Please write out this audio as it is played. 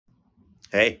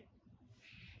Hey,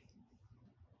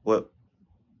 what?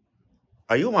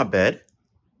 Are you on my bed?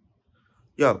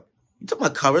 Yo, you took my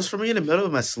covers from me in the middle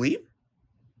of my sleep?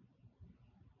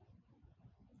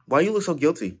 Why you look so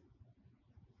guilty?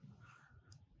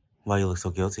 Why you look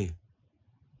so guilty?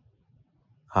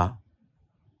 Huh?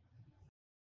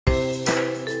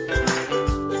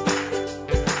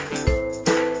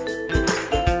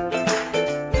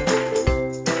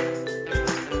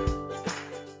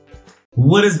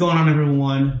 What is going on,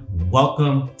 everyone?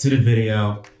 Welcome to the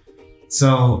video.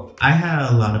 So I had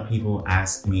a lot of people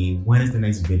ask me, when is the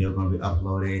next video going to be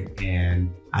uploaded?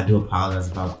 And I do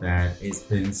apologize about that. It's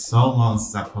been so long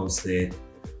since I posted,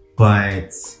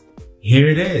 but here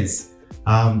it is.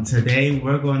 Today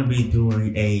we're going to be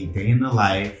doing a day in the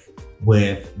life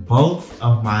with both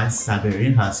of my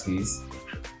Siberian Huskies.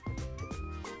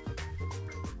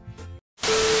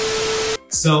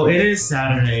 So it is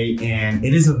Saturday and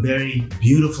it is a very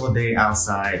beautiful day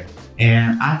outside.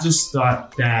 And I just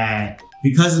thought that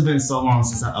because it's been so long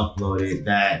since I uploaded,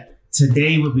 that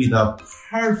today would be the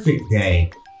perfect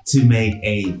day to make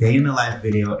a day in the life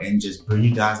video and just bring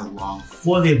you guys along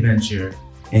for the adventure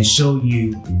and show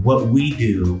you what we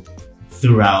do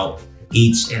throughout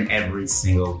each and every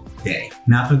single day.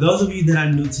 Now, for those of you that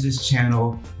are new to this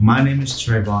channel, my name is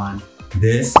Trayvon.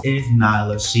 This is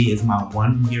Nyla. She is my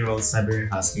 1-year-old Siberian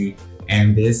Husky.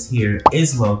 And this here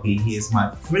is Loki. He is my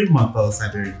 3-month-old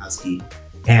Siberian Husky.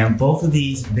 And both of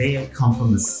these, they come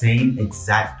from the same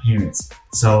exact parents.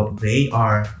 So they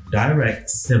are direct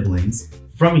siblings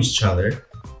from each other.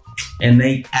 And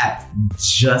they act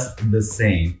just the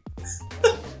same.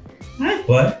 Hi,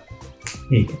 bud.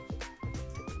 Here you go.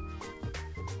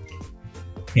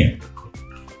 Here.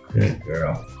 Good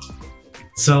girl.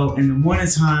 So in the morning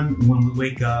time, when we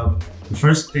wake up, the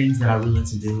first things that I really like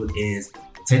to do is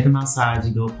take them outside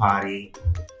to go potty,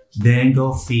 then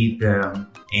go feed them,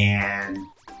 and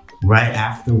right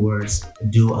afterwards,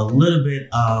 do a little bit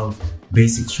of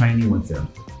basic training with them.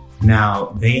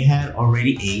 Now, they had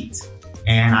already ate,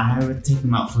 and I had to take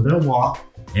them out for their walk,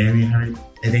 and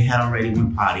they had already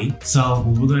went potty. So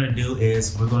what we're gonna do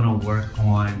is we're gonna work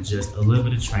on just a little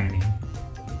bit of training,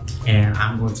 and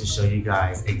I'm going to show you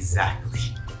guys exactly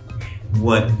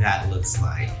what that looks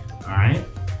like, all right?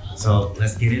 So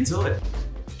let's get into it.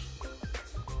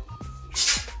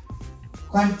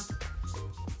 Quiet.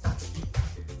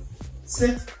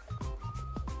 Sit.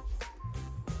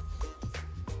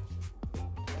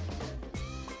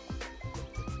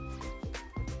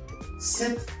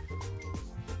 Sit.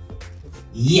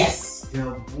 Yes,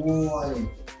 good boy.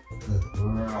 Good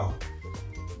girl.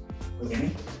 Look at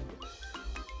me.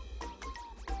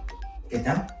 Get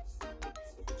down.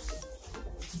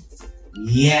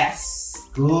 Yes,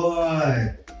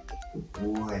 good. Good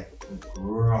boy. Good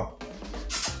girl.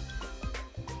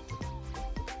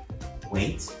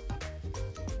 Wait.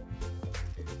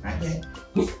 Not yet.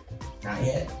 Not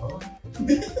yet. Hold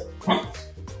on.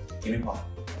 Give me paw.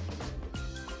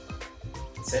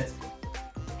 Sit.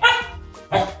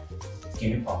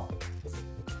 Give me paw.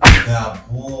 Good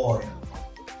boy.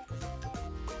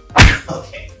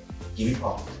 Okay. Give me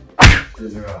paw.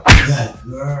 Good girl. Good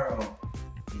girl.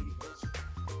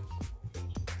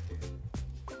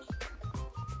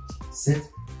 Sit.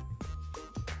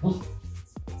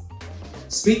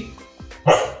 Speak.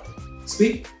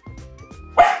 Speak.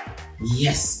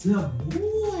 Yes, good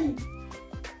boy.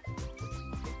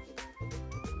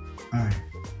 All right.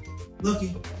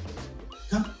 Loki,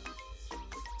 come.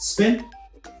 Spin.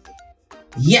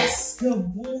 Yes,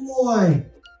 good boy.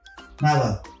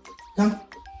 Nyla, come.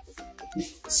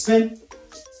 Spin.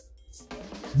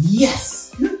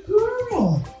 Yes, good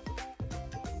girl.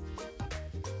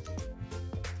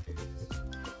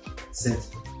 Sit.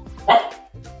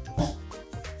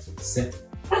 Sit.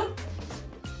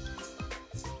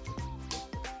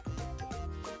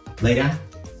 Lay down.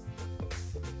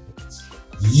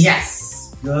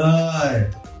 Yes,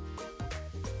 good.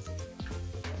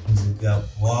 Good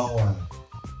boy.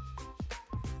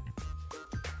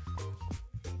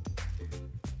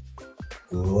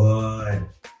 Good.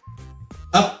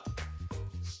 Up.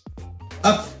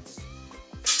 Up.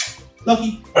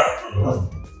 Loki.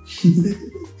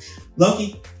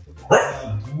 Loki.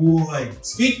 Good boy.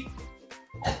 Speak.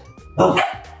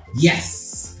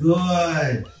 Yes.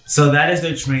 Good. So that is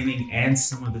their training and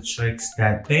some of the tricks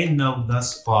that they know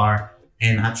thus far.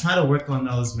 And I try to work on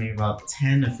those maybe about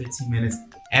 10 to 15 minutes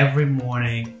every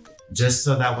morning, just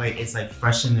so that way it's like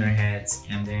fresh in their heads.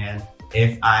 And then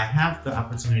if I have the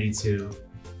opportunity to,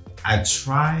 I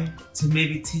try to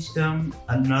maybe teach them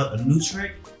a new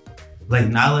trick. Like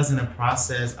Nyla's in the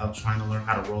process of trying to learn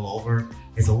how to roll over.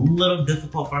 It's a little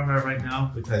difficult for her right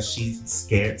now because she's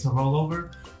scared to roll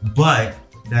over, but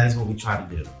that is what we try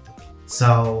to do.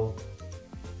 So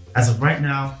as of right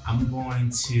now, I'm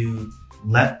going to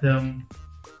let them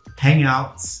hang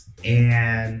out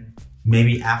and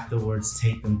maybe afterwards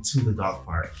take them to the dog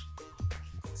park.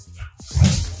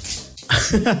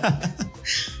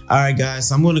 All right, guys,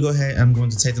 so I'm going to go ahead and I'm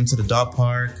going to take them to the dog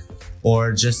park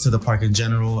or just to the park in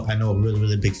general. I know a really,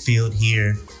 really big field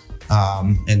here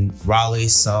in Raleigh,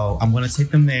 so I'm going to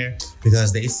take them there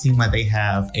because they seem like they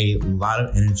have a lot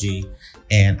of energy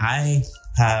and I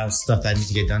have stuff that I need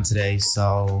to get done today,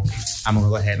 so I'm going to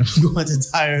go ahead and I'm going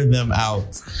to tire them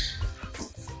out.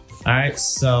 All right,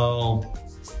 so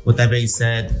with that being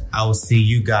said, I will see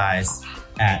you guys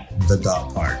at the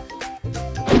dog park.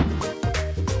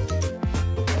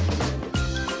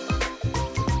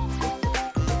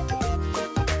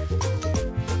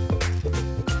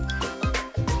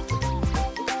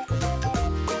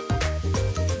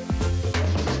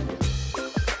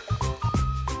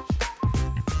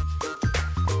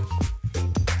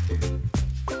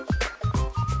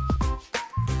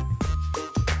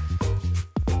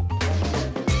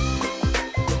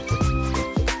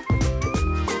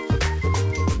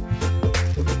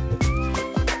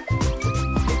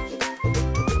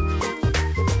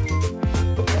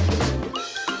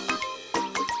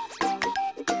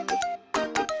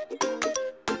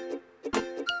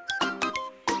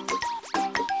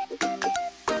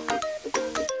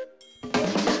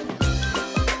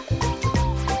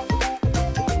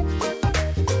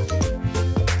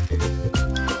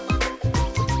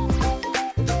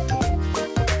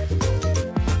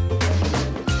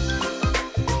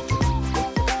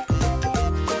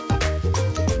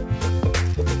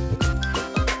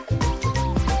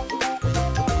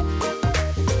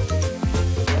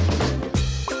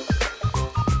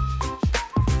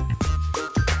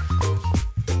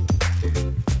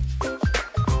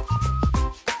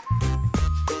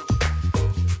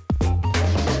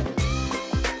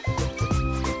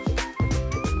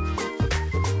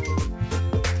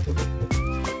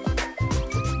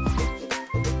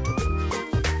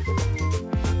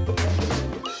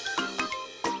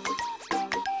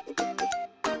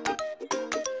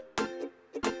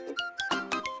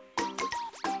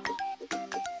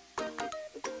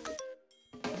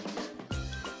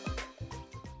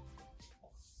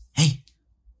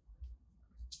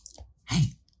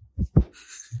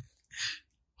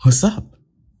 What's up?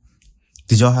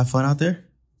 Did y'all have fun out there?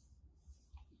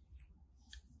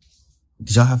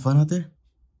 Did y'all have fun out there?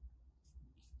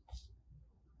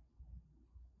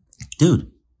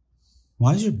 Dude,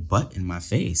 why is your butt in my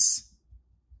face?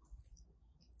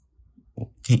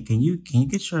 Can you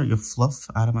get your fluff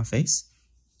out of my face?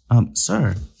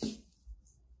 Sir.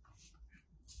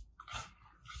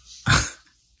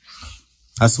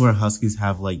 I swear Huskies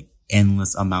have like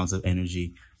endless amounts of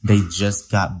energy. They just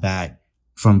got back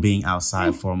from being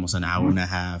outside for almost an hour and a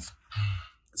half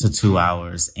to 2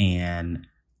 hours, and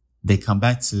they come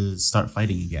back to start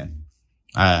fighting again.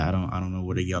 I don't know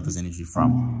where they get all this energy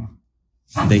from.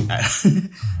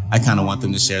 I kind of want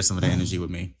them to share some of the energy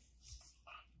with me.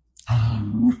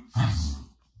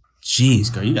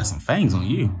 Jeez, girl, you got some fangs on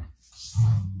you.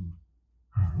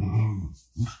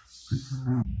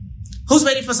 Who's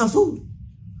ready for some food?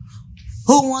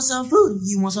 Who wants some food?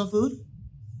 You want some food?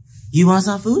 You want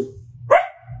some food?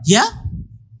 Yeah?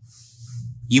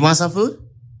 You want some food?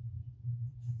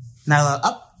 Now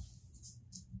up.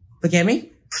 Look at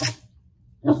me.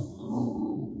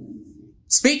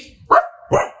 Speak.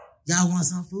 Y'all want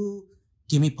some food?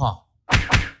 Give me paw.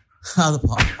 Other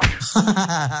paw.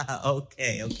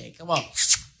 Okay. Come on,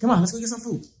 let's go get some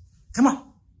food. Come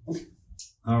on.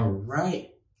 All right.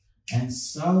 And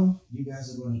so you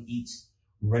guys are going to eat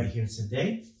right here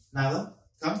today. Nyla,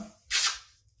 come.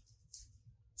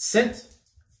 Sit.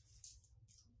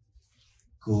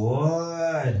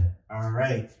 Good. All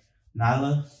right.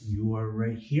 Nyla, you are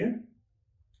right here.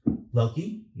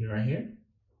 Loki, you're right here.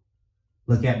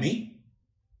 Look at me.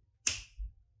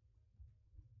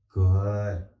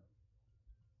 Good.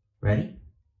 Ready?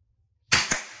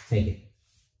 Take it.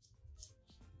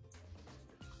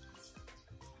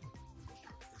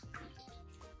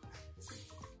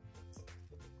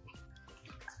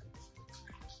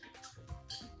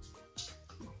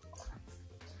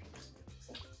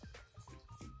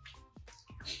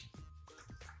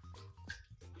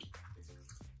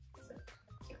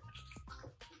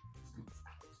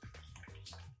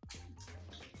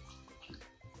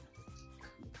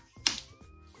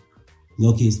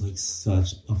 Loki is like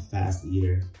such a fast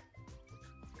eater.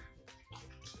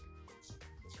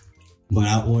 But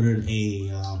I ordered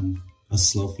a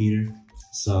slow feeder,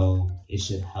 so it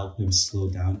should help him slow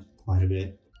down quite a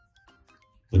bit.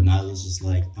 But Nyla's just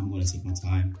like, I'm gonna take my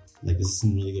time. Like, this is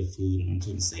some really good food and I'm just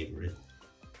gonna savor it.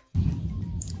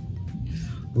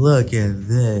 Look at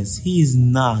this, he's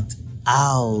knocked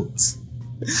out.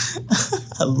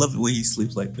 I love it when he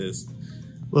sleeps like this.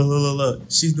 Look,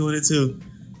 she's doing it too.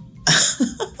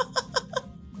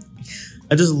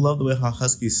 I just love the way how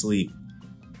Huskies sleep.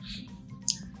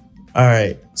 All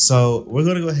right, so we're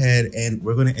gonna go ahead and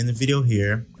we're gonna end the video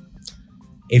here.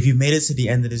 If you made it to the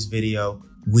end of this video,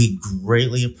 we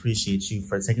greatly appreciate you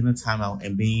for taking the time out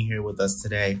and being here with us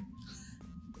today.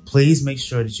 Please make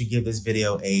sure that you give this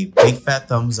video a big fat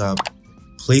thumbs up.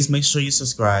 Please make sure you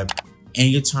subscribe and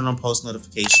you turn on post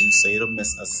notifications so you don't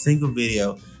miss a single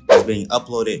video that's being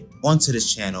uploaded onto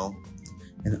this channel.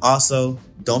 And also,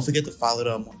 don't forget to follow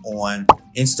them on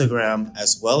Instagram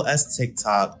as well as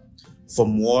TikTok for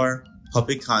more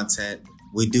puppy content.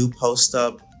 We do post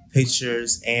up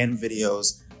pictures and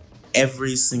videos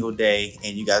every single day,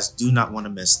 and you guys do not want to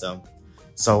miss them.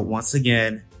 So once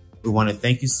again, we want to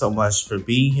thank you so much for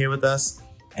being here with us,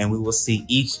 and we will see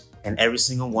each and every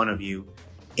single one of you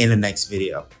in the next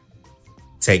video.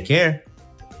 Take care.